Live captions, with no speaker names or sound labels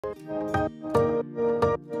Hello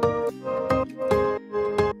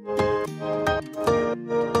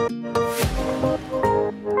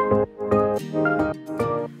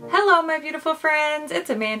my beautiful friends, it's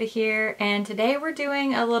Amanda here, and today we're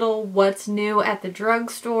doing a little what's new at the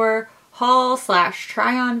drugstore haul slash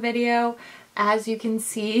try on video. As you can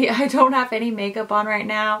see, I don't have any makeup on right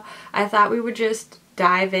now. I thought we would just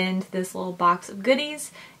dive into this little box of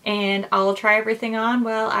goodies and I'll try everything on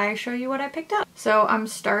while I show you what I picked up. So I'm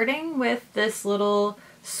starting with this little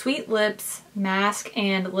Sweet Lips mask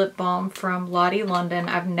and lip balm from Lottie London.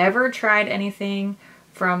 I've never tried anything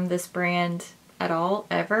from this brand at all,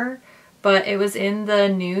 ever, but it was in the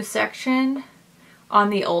new section on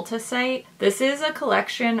the ULTA site. This is a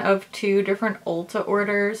collection of 2 different ULTA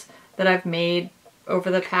orders that I've made over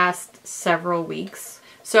the past several weeks.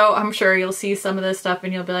 So I'm sure you'll see some of this stuff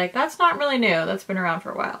and you'll be like, that's not really new, that's been around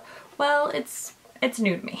for a while. Well, it's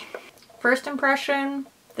new to me. First impression,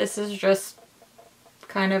 this is just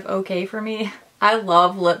kind of okay for me. I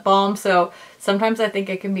love lip balm, so sometimes I think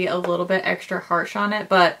it can be a little bit extra harsh on it,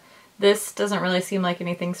 but this doesn't really seem like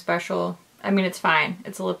anything special. I mean, it's fine.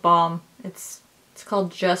 It's a lip balm. It's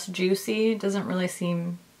called Just Juicy. It doesn't really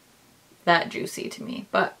seem that juicy to me,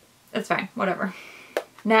 but it's fine. Whatever.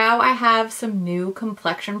 Now I have some new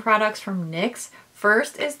complexion products from NYX.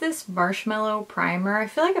 First is this marshmallow primer. I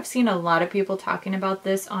feel like I've seen a lot of people talking about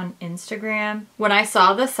this on Instagram. When I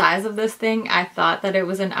saw the size of this thing, I thought that it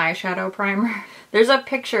was an eyeshadow primer. There's a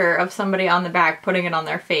picture of somebody on the back putting it on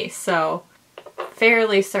their face, so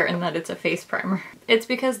fairly certain that it's a face primer. It's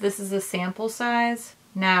because this is a sample size.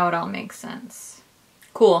 Now it all makes sense.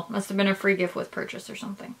 Cool. Must have been a free gift with purchase or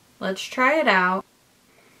something. Let's try it out.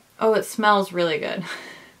 Oh, it smells really good.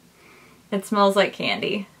 It smells like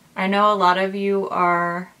candy. I know a lot of you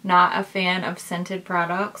are not a fan of scented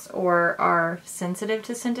products or are sensitive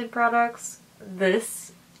to scented products.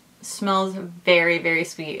 This smells very, very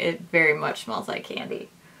sweet. It very much smells like candy.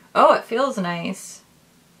 Oh, it feels nice.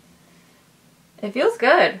 It feels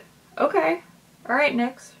good. Okay. Alright,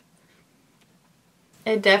 NYX.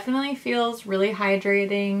 It definitely feels really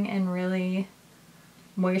hydrating and really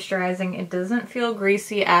moisturizing. It doesn't feel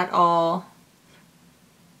greasy at all.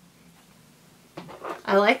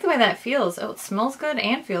 I like the way that feels. Oh, it smells good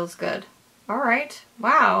and feels good. Alright.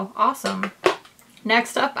 Wow. Awesome.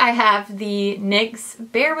 Next up, I have the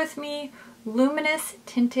NYX Bear With Me Luminous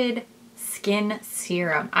Tinted Skin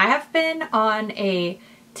Serum. I have been on a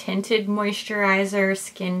tinted moisturizer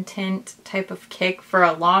skin tint type of kick for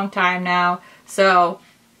a long time now, so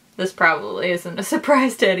this probably isn't a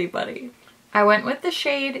surprise to anybody. I went with the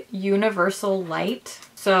shade Universal Light,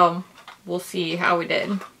 so we'll see how we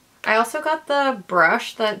did. I also got the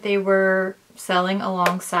brush that they were selling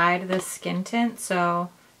alongside this skin tint,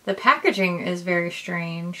 so the packaging is very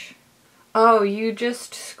strange. Oh, you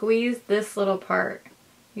just squeeze this little part.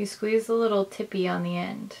 You squeeze the little tippy on the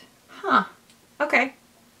end. Huh. Okay.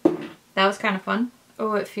 That was kind of fun.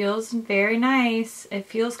 Oh, it feels very nice. It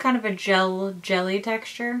feels kind of a jelly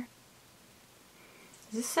texture.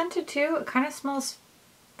 Is this scented too? It kind of smells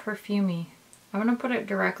perfumey. I'm gonna put it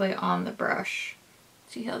directly on the brush.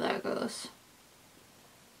 See how that goes.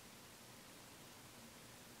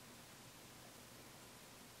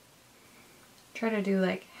 Try to do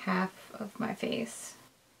like half of my face.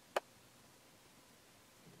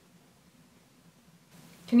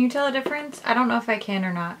 Can you tell a difference? I don't know if I can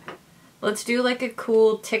or not. Let's do like a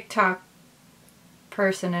cool TikTok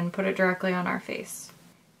person and put it directly on our face.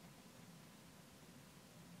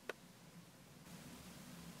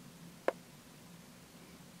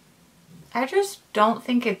 I just don't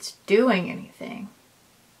think it's doing anything.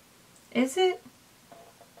 Is it?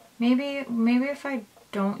 Maybe if I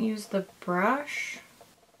don't use the brush?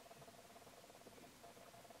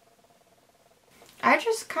 I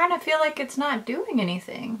just kind of feel like it's not doing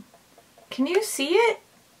anything. Can you see it?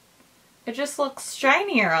 It just looks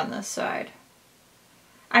shinier on this side.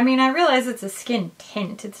 I mean, I realize it's a skin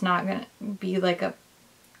tint. It's not gonna be like a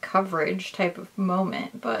coverage type of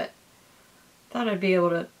moment, but I thought I'd be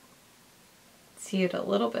able to see it a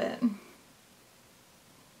little bit.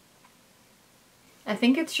 I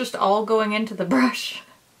think it's just all going into the brush.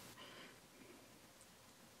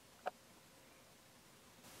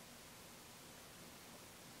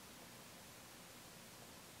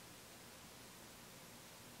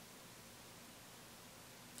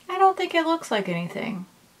 I don't think it looks like anything.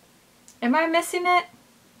 Am I missing it?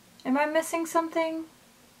 Am I missing something?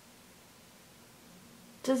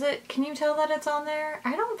 Can you tell that it's on there?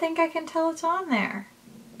 I don't think I can tell it's on there.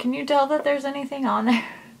 Can you tell that there's anything on there?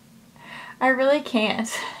 I really can't.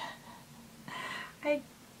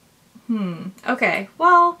 Okay,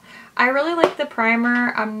 well, I really like the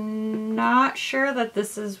primer. I'm not sure that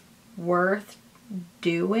this is worth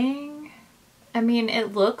doing. I mean,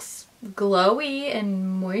 it looks glowy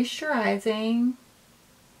and moisturizing.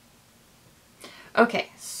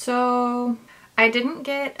 Okay, so I didn't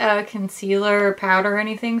get a concealer or powder or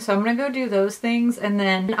anything, so I'm gonna go do those things and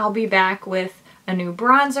then I'll be back with a new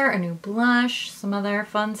bronzer, a new blush, some other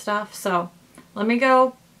fun stuff. So let me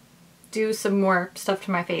go do some more stuff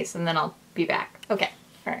to my face and then I'll be back. Okay,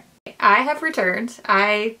 all right. I have returned.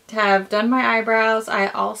 I have done my eyebrows. I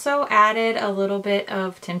also added a little bit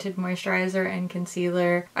of tinted moisturizer and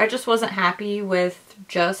concealer. I just wasn't happy with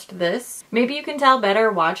just this. Maybe you can tell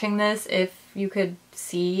better watching this if you could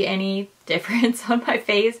see any difference on my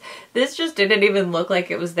face. This just didn't even look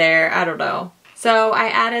like it was there. I don't know. So I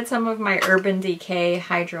added some of my Urban Decay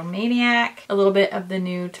Hydromaniac, a little bit of the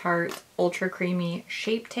new Tarte Ultra Creamy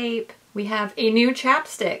Shape Tape. We have a new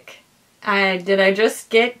chapstick. Did I just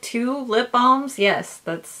get 2 lip balms? Yes,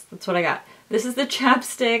 that's what I got. This is the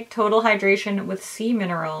chapstick Total Hydration with Sea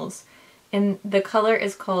Minerals, and the color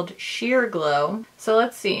is called Sheer Glow. So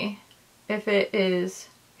let's see if it is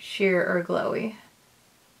sheer or glowy.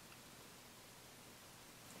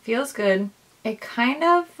 Feels good. It kind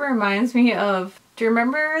of reminds me of, do you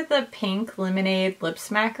remember the pink lemonade lip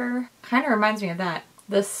smacker? Kind of reminds me of that.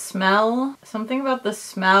 The smell, something about the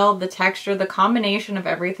smell, the texture, the combination of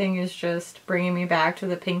everything is just bringing me back to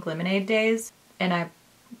the pink lemonade days, and I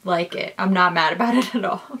like it. I'm not mad about it at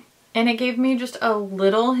all. And it gave me just a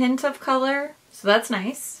little hint of color, so that's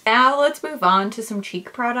nice. Now let's move on to some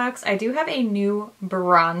cheek products. I do have a new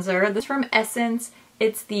bronzer. This is from Essence.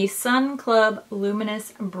 It's the Sun Club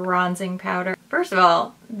Luminous Bronzing Powder. First of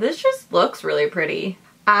all, this just looks really pretty.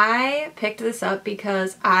 I picked this up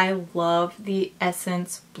because I love the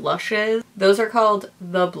Essence blushes. Those are called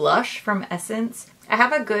The Blush from Essence. I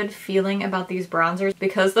have a good feeling about these bronzers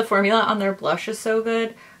because the formula on their blush is so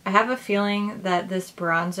good. I have a feeling that this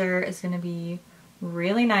bronzer is going to be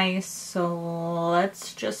really nice, so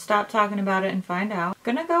let's just stop talking about it and find out.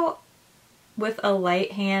 I'm gonna go with a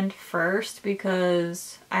light hand first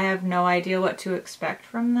because I have no idea what to expect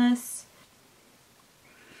from this.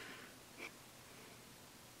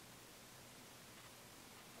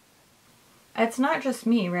 It's not just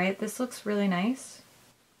me, right? This looks really nice.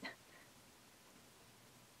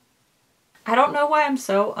 I don't know why I'm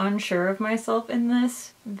so unsure of myself in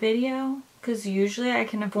this video, because usually I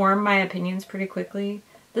can form my opinions pretty quickly.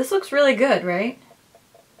 This looks really good, right?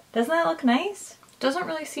 Doesn't that look nice? Doesn't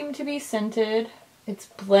really seem to be scented. It's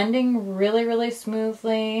blending really, really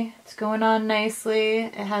smoothly. It's going on nicely.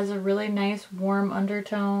 It has a really nice warm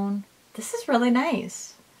undertone. This is really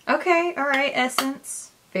nice. Okay, all right,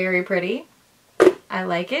 Essence. Very pretty. I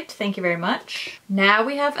like it. Thank you very much. Now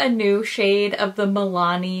we have a new shade of the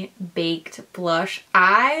Milani Baked Blush.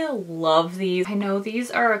 I love these. I know these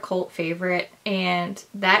are a cult favorite, and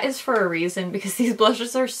that is for a reason because these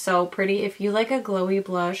blushes are so pretty. If you like a glowy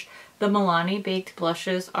blush, the Milani Baked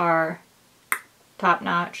blushes are top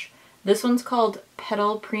notch. This one's called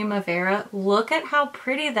Petal Primavera. Look at how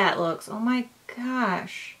pretty that looks. Oh my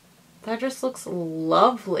gosh. That just looks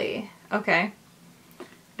lovely. Okay.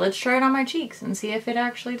 Let's try it on my cheeks and see if it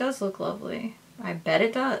actually does look lovely. I bet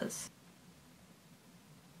it does.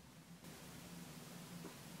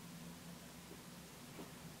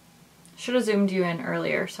 Should have zoomed you in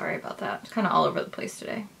earlier. Sorry about that. It's kind of all over the place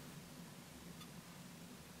today.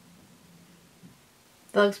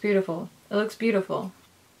 That looks beautiful. It looks beautiful.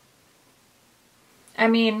 I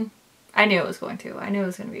mean, I knew it was going to. I knew it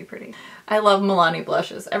was going to be pretty. I love Milani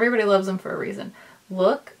blushes. Everybody loves them for a reason.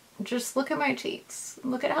 Just look at my cheeks.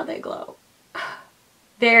 Look at how they glow.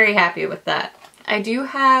 Very happy with that. I do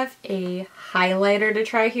have a highlighter to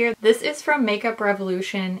try here. This is from Makeup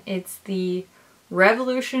Revolution. It's the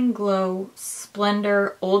Revolution Glow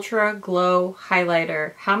Splendor Ultra Glow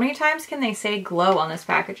Highlighter. How many times can they say glow on this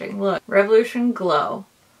packaging? Look, Revolution Glow,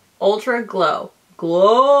 Ultra Glow,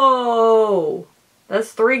 Glow.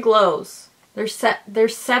 That's 3 glows. There's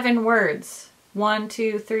 7 words. 1,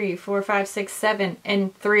 2, 3, 4, 5, 6, 7,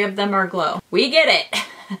 and 3 of them are glow. We get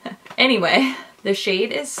it! Anyway, the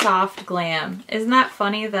shade is Soft Glam. Isn't that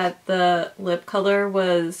funny that the lip color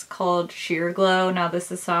was called Sheer Glow? Now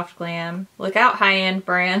this is Soft Glam. Look out, high-end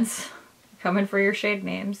brands. Coming for your shade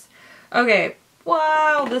names. Okay,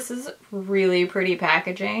 wow, this is really pretty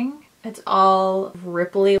packaging. It's all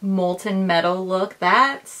ripply molten metal look.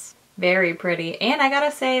 That's very pretty. And I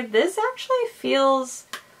gotta say, this actually feels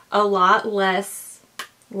a lot less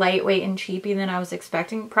lightweight and cheapy than I was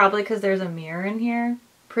expecting, probably because there's a mirror in here.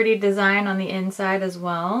 Pretty design on the inside as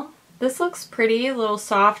well. This looks pretty, a little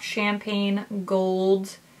soft champagne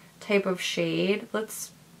gold type of shade.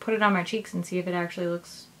 Let's put it on my cheeks and see if it actually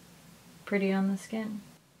looks pretty on the skin.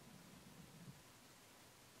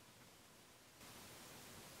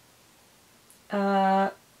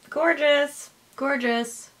 Gorgeous,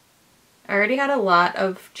 gorgeous. I already had a lot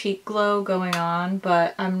of cheek glow going on,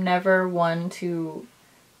 but I'm never one to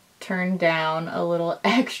turn down a little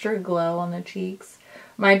extra glow on the cheeks.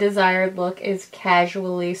 My desired look is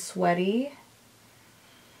casually sweaty.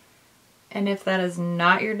 And if that is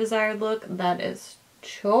not your desired look, that is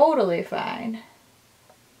totally fine.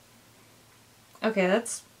 Okay,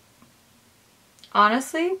 that's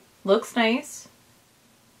honestly looks nice.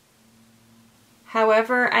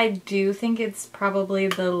 However, I do think it's probably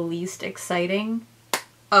the least exciting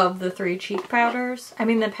of the 3 cheek powders. I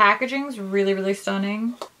mean, the packaging's really, really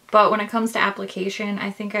stunning. But when it comes to application,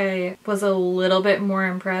 I think I was a little bit more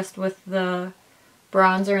impressed with the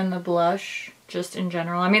bronzer and the blush, just in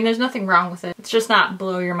general. I mean, there's nothing wrong with it. It's just not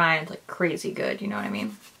blow your mind like crazy good, you know what I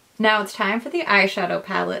mean? Now it's time for the eyeshadow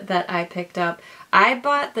palette that I picked up. I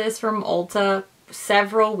bought this from Ulta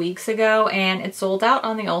several weeks ago and it sold out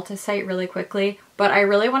on the Ulta site really quickly, but I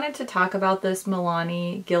really wanted to talk about this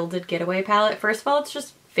Milani Gilded Getaway palette. First of all, it's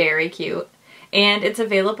just very cute. And it's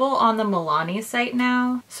available on the Milani site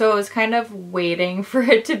now, so I was kind of waiting for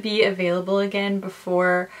it to be available again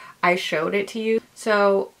before I showed it to you.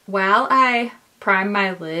 So while I prime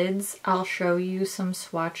my lids, I'll show you some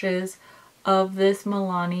swatches of this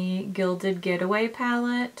Milani Gilded Getaway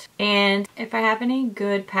palette. And if I have any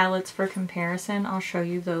good palettes for comparison, I'll show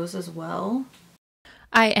you those as well.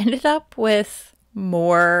 I ended up with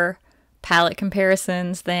more palette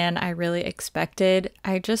comparisons than I really expected.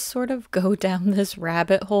 I just sort of go down this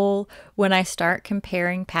rabbit hole when I start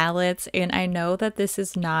comparing palettes, and I know that this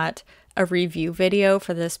is not a review video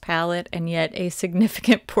for this palette, and yet a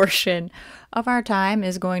significant portion of our time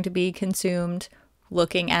is going to be consumed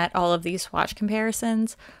looking at all of these swatch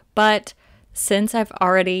comparisons. But since I've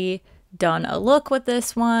already done a look with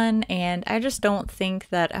this one, and I just don't think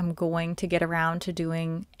that I'm going to get around to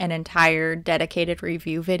doing an entire dedicated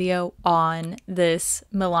review video on this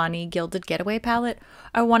Milani Gilded Getaway palette,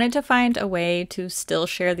 I wanted to find a way to still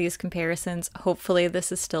share these comparisons. Hopefully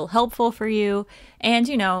this is still helpful for you, and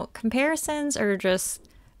you know, comparisons are just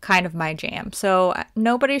kind of my jam, so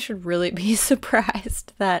nobody should really be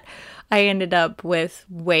surprised that I ended up with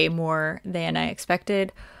way more than I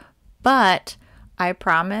expected. But I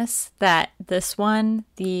promise that this one,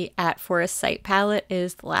 the At Forest Site palette,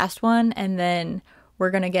 is the last one, and then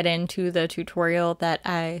we're going to get into the tutorial that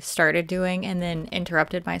I started doing and then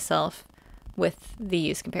interrupted myself with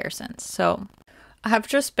these comparisons. So I've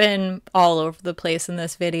just been all over the place in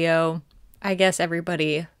this video. I guess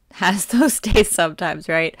everybody has those days sometimes,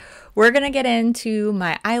 right? We're going to get into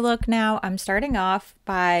my eye look now. I'm starting off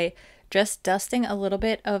by just dusting a little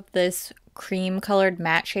bit of this cream colored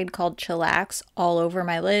matte shade called Chillax all over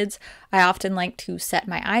my lids. I often like to set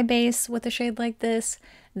my eye base with a shade like this.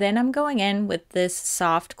 Then I'm going in with this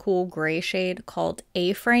soft cool gray shade called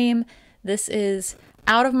A-Frame. This is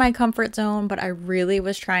out of my comfort zone, but I really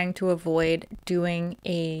was trying to avoid doing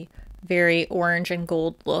a very orange and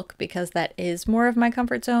gold look because that is more of my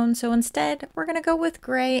comfort zone. So instead, we're gonna go with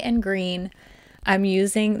gray and green. I'm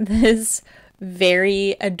using this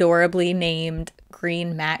very adorably named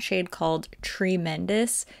green matte shade called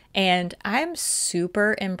Tremendous, and I'm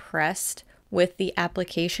super impressed with the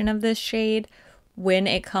application of this shade when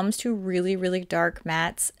it comes to really, really dark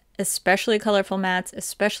mattes, especially colorful mattes,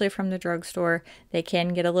 especially from the drugstore. They can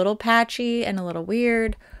get a little patchy and a little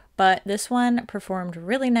weird, but this one performed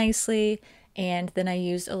really nicely. And then I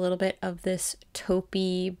used a little bit of this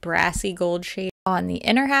taupey, brassy gold shade on the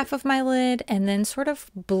inner half of my lid, and then sort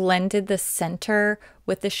of blended the center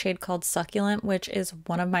with this shade called Succulent, which is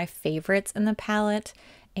one of my favorites in the palette.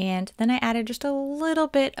 And then I added just a little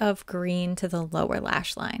bit of green to the lower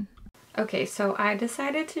lash line. Okay, so I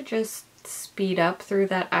decided to just speed up through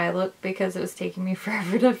that eye look because it was taking me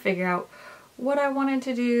forever to figure out what I wanted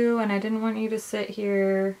to do, and I didn't want you to sit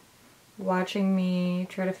here watching me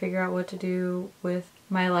try to figure out what to do with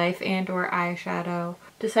my life and or eyeshadow.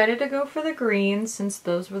 Decided to go for the greens since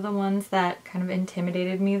those were the ones that kind of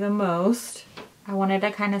intimidated me the most. I wanted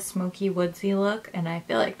a kind of smoky woodsy look, and I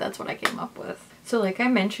feel like that's what I came up with. So like I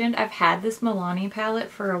mentioned, I've had this Milani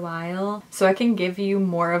palette for a while, so I can give you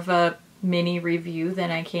more of a mini review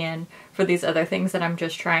than I can for these other things that I'm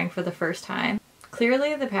just trying for the first time.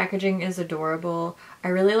 Clearly the packaging is adorable. I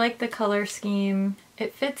really like the color scheme.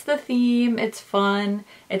 It fits the theme, it's fun,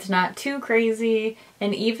 it's not too crazy,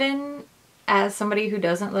 and even as somebody who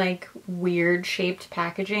doesn't like weird shaped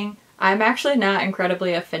packaging, I'm actually not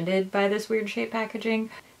incredibly offended by this weird shaped packaging.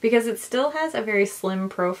 because it still has a very slim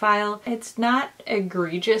profile. It's not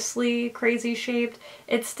egregiously crazy shaped.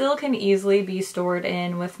 It still can easily be stored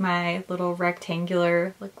in with my little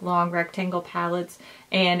rectangular, like long rectangle palettes,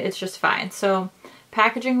 and it's just fine. So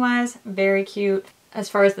packaging wise, very cute. As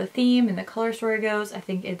far as the theme and the color story goes, I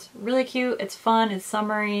think it's really cute, it's fun, it's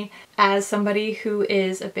summery. As somebody who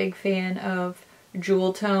is a big fan of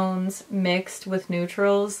jewel tones mixed with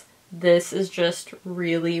neutrals, this is just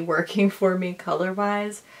really working for me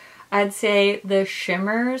color-wise. I'd say the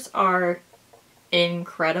shimmers are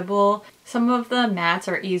incredible. Some of the mattes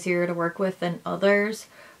are easier to work with than others,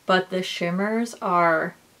 but the shimmers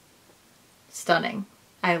are stunning.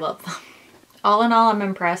 I love them. All in all, I'm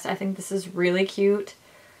impressed. I think this is really cute.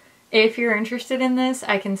 If you're interested in this,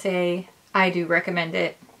 I can say I do recommend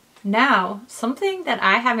it. Now, something that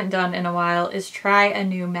I haven't done in a while is try a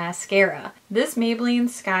new mascara. This Maybelline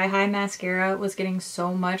Sky High mascara was getting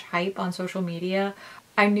so much hype on social media.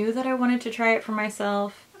 I knew that I wanted to try it for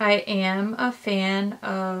myself. I am a fan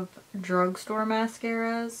of drugstore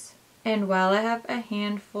mascaras, and while I have a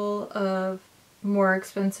handful of more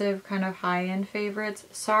expensive kind of high-end favorites,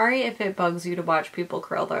 sorry if it bugs you to watch people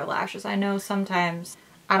curl their lashes. I know sometimes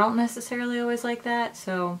I don't necessarily always like that,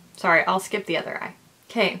 so sorry, I'll skip the other eye.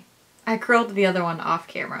 Okay, I curled the other one off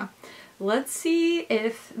camera. Let's see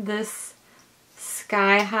if this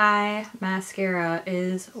Sky High mascara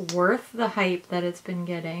is worth the hype that it's been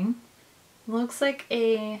getting. Looks like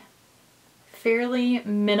a fairly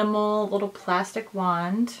minimal little plastic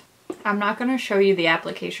wand. I'm not going to show you the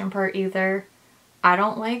application part either. I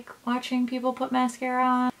don't like watching people put mascara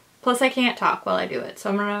on. Plus I can't talk while I do it,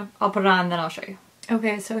 so I'll put it on and then I'll show you.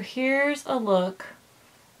 Okay, so here's a look.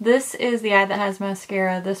 This is the eye that has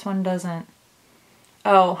mascara, this one doesn't.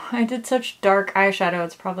 Oh, I did such dark eyeshadow,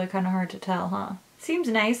 it's probably kind of hard to tell, huh? Seems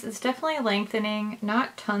nice, it's definitely lengthening,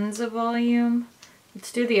 not tons of volume.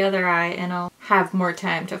 Let's do the other eye and I'll have more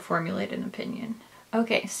time to formulate an opinion.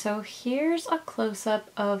 Okay, so here's a close-up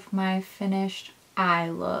of my finished eye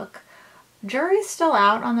look. Jury's still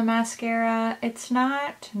out on the mascara. It's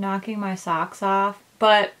not knocking my socks off,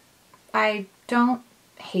 but I don't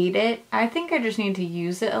hate it. I think I just need to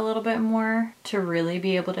use it a little bit more to really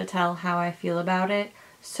be able to tell how I feel about it.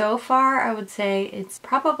 So far, I would say it's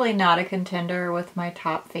probably not a contender with my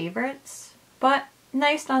top favorites, but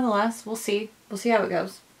nice nonetheless. We'll see. We'll see how it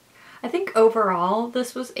goes. I think overall,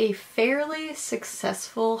 this was a fairly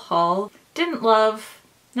successful haul. Didn't love,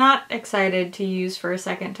 not excited to use for a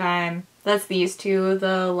second time. That's these two.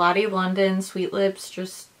 The Lottie London Sweet Lips,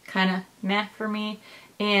 just kind of meh for me.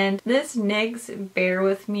 And this NYX Bear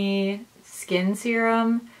With Me Skin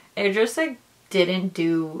Serum, it just like didn't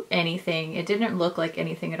do anything. It didn't look like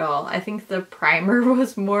anything at all. I think the primer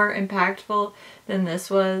was more impactful than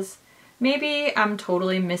this was. Maybe I'm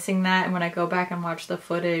totally missing that, and when I go back and watch the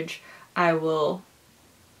footage, I will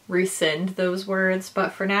rescind those words.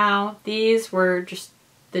 But for now, these were just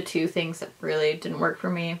the two things that really didn't work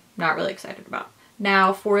for me. Not really excited about.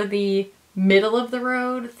 Now for the middle of the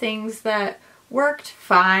road, things that worked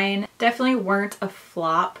fine, definitely weren't a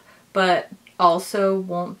flop, but also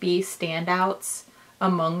won't be standouts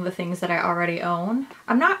among the things that I already own.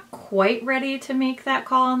 I'm not quite ready to make that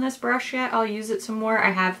call on this brush yet. I'll use it some more.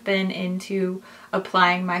 I have been into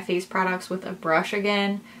applying my face products with a brush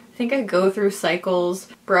again. I think I go through cycles,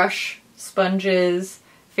 brush, sponges,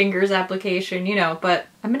 fingers application, you know, but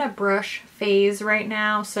I'm in a brush phase right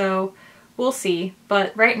now, so we'll see.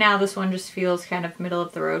 But right now this one just feels kind of middle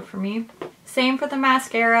of the road for me. Same for the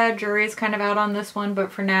mascara. Jury's kind of out on this one,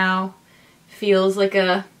 but for now feels like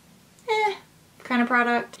a kind of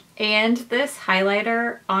product. And this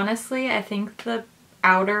highlighter, honestly, I think the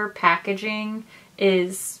outer packaging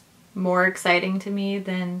is more exciting to me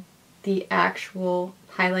than the actual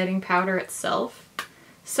highlighting powder itself.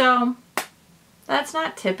 So that's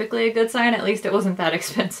not typically a good sign. At least it wasn't that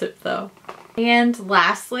expensive though. And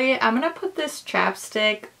lastly, I'm gonna put this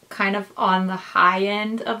chapstick kind of on the high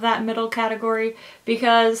end of that middle category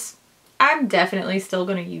because I'm definitely still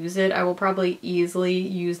going to use it. I will probably easily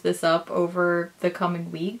use this up over the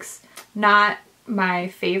coming weeks. Not my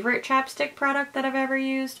favorite chapstick product that I've ever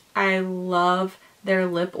used. I love their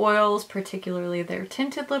lip oils, particularly their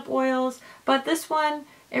tinted lip oils, but this one,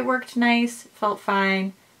 it worked nice, felt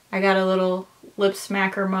fine. I got a little lip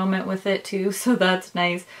smacker moment with it too, so that's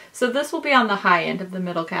nice. So this will be on the high end of the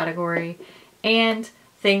middle category. And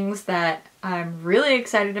things that I'm really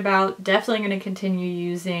excited about, definitely going to continue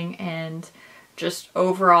using, and just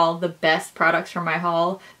overall the best products from my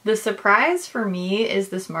haul. The surprise for me is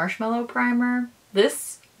this marshmallow primer.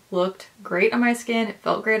 This looked great on my skin, it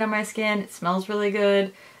felt great on my skin, it smells really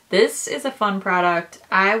good. This is a fun product.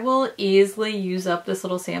 I will easily use up this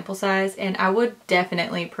little sample size, and I would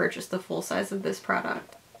definitely purchase the full size of this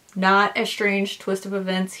product. Not a strange twist of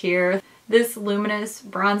events here. This luminous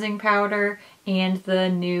bronzing powder and the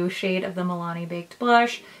new shade of the Milani Baked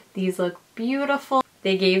Blush. These look beautiful.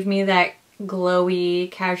 They gave me that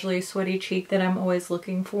glowy, casually sweaty cheek that I'm always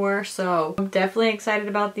looking for, so I'm definitely excited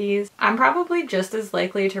about these. I'm probably just as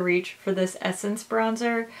likely to reach for this Essence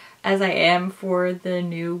bronzer as I am for the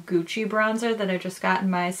new Gucci bronzer that I just got in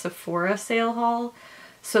my Sephora sale haul,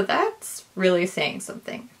 so that's really saying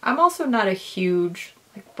something. I'm also not a huge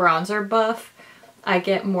bronzer buff. I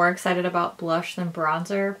get more excited about blush than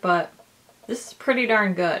bronzer, but this is pretty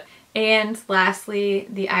darn good. And lastly,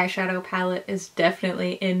 the eyeshadow palette is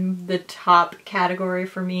definitely in the top category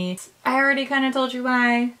for me. I already kind of told you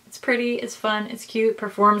why. It's pretty, it's fun, it's cute,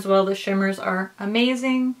 performs well, the shimmers are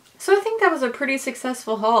amazing. So I think that was a pretty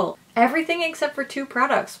successful haul. Everything except for 2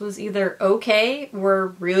 products was either okay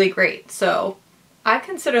or really great, so I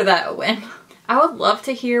consider that a win. I would love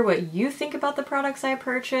to hear what you think about the products I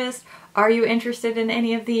purchased. Are you interested in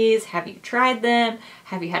any of these? Have you tried them?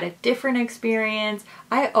 Have you had a different experience?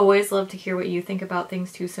 I always love to hear what you think about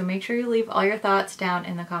things too, so make sure you leave all your thoughts down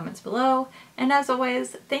in the comments below. And as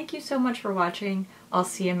always, thank you so much for watching. I'll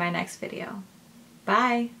see you in my next video.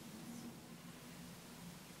 Bye!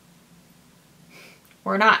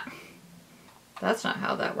 Or not. That's not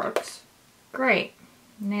how that works. Great.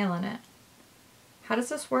 Nailing it. How does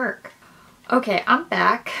this work? Okay, I'm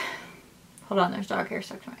back. Hold on, there's dog hair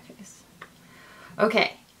stuck to my face.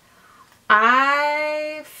 Okay.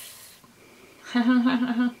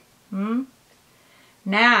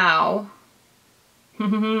 Now.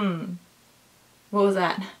 What was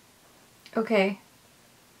that? Okay.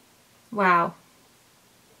 Wow.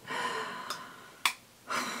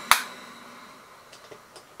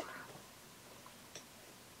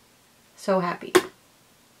 So happy.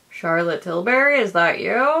 Charlotte Tilbury, is that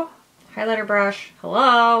you? Highlighter brush.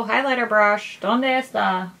 Hello, highlighter brush. ¿Dónde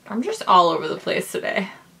está? I'm just all over the place today.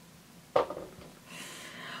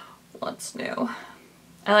 What's new?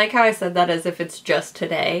 I like how I said that as if it's just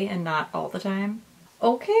today and not all the time.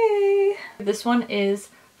 Okay. This one is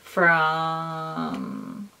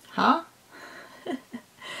from... Huh?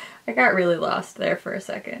 I got really lost there for a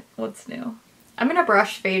second. What's new? I'm gonna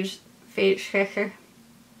brush fade.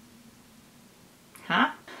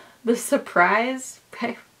 Huh? The surprise.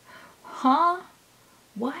 Huh?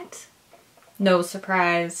 What? No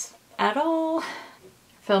surprise at all.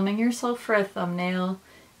 Filming yourself for a thumbnail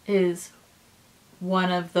is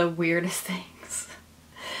one of the weirdest things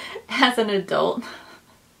as an adult.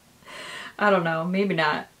 I don't know, maybe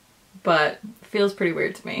not, but feels pretty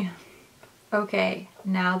weird to me. Okay,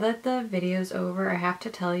 now that the video's over, I have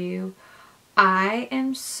to tell you, I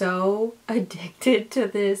am so addicted to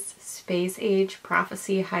this Space Age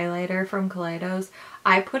Prophecy highlighter from Kaleidos.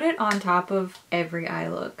 I put it on top of every eye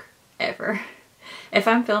look ever. If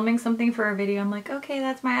I'm filming something for a video, I'm like, okay,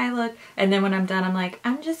 that's my eye look. And then when I'm done, I'm like,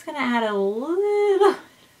 I'm just gonna add a little of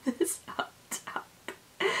this up top.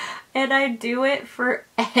 And I do it for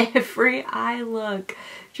every eye look.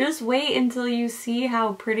 Just wait until you see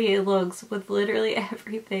how pretty it looks with literally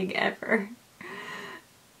everything ever.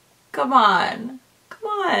 Come on. Come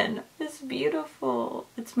on. It's beautiful.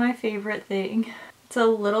 It's my favorite thing. It's a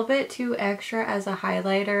little bit too extra as a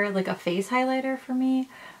highlighter, like a face highlighter for me,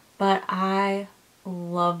 but I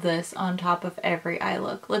love this on top of every eye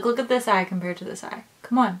look. Like, look at this eye compared to this eye.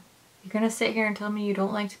 Come on. You're gonna sit here and tell me you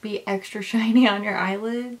don't like to be extra shiny on your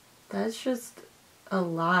eyelid? That's just a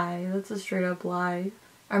lie. That's a straight up lie.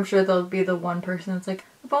 I'm sure there'll be the one person that's like,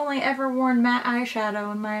 I've only ever worn matte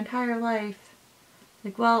eyeshadow in my entire life.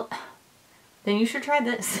 Like, well, then you should try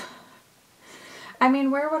this. I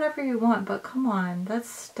mean, wear whatever you want, but come on, that's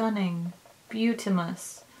stunning.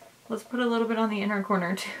 Beautimous. Let's put a little bit on the inner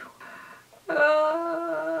corner too.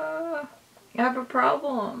 I have a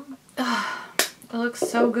problem. It looks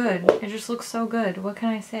so good. It just looks so good. What can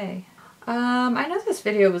I say? I know this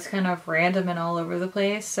video was kind of random and all over the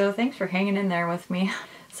place, so thanks for hanging in there with me.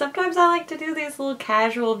 Sometimes I like to do these little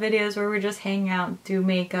casual videos where we just hang out, do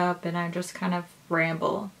makeup, and I just kind of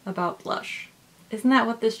ramble about blush. Isn't that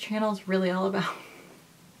what this channel is really all about?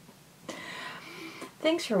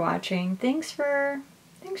 Thanks for watching. Thanks for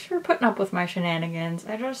putting up with my shenanigans.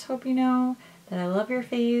 I just hope you know that I love your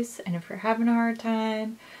face, and if you're having a hard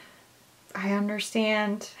time, I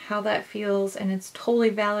understand how that feels, and it's totally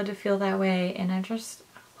valid to feel that way, and I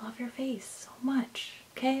love your face so much.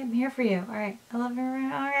 Okay, I'm here for you. Alright, I love you.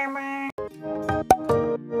 Okay,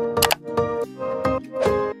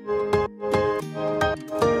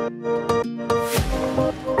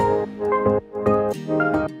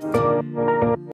 bye.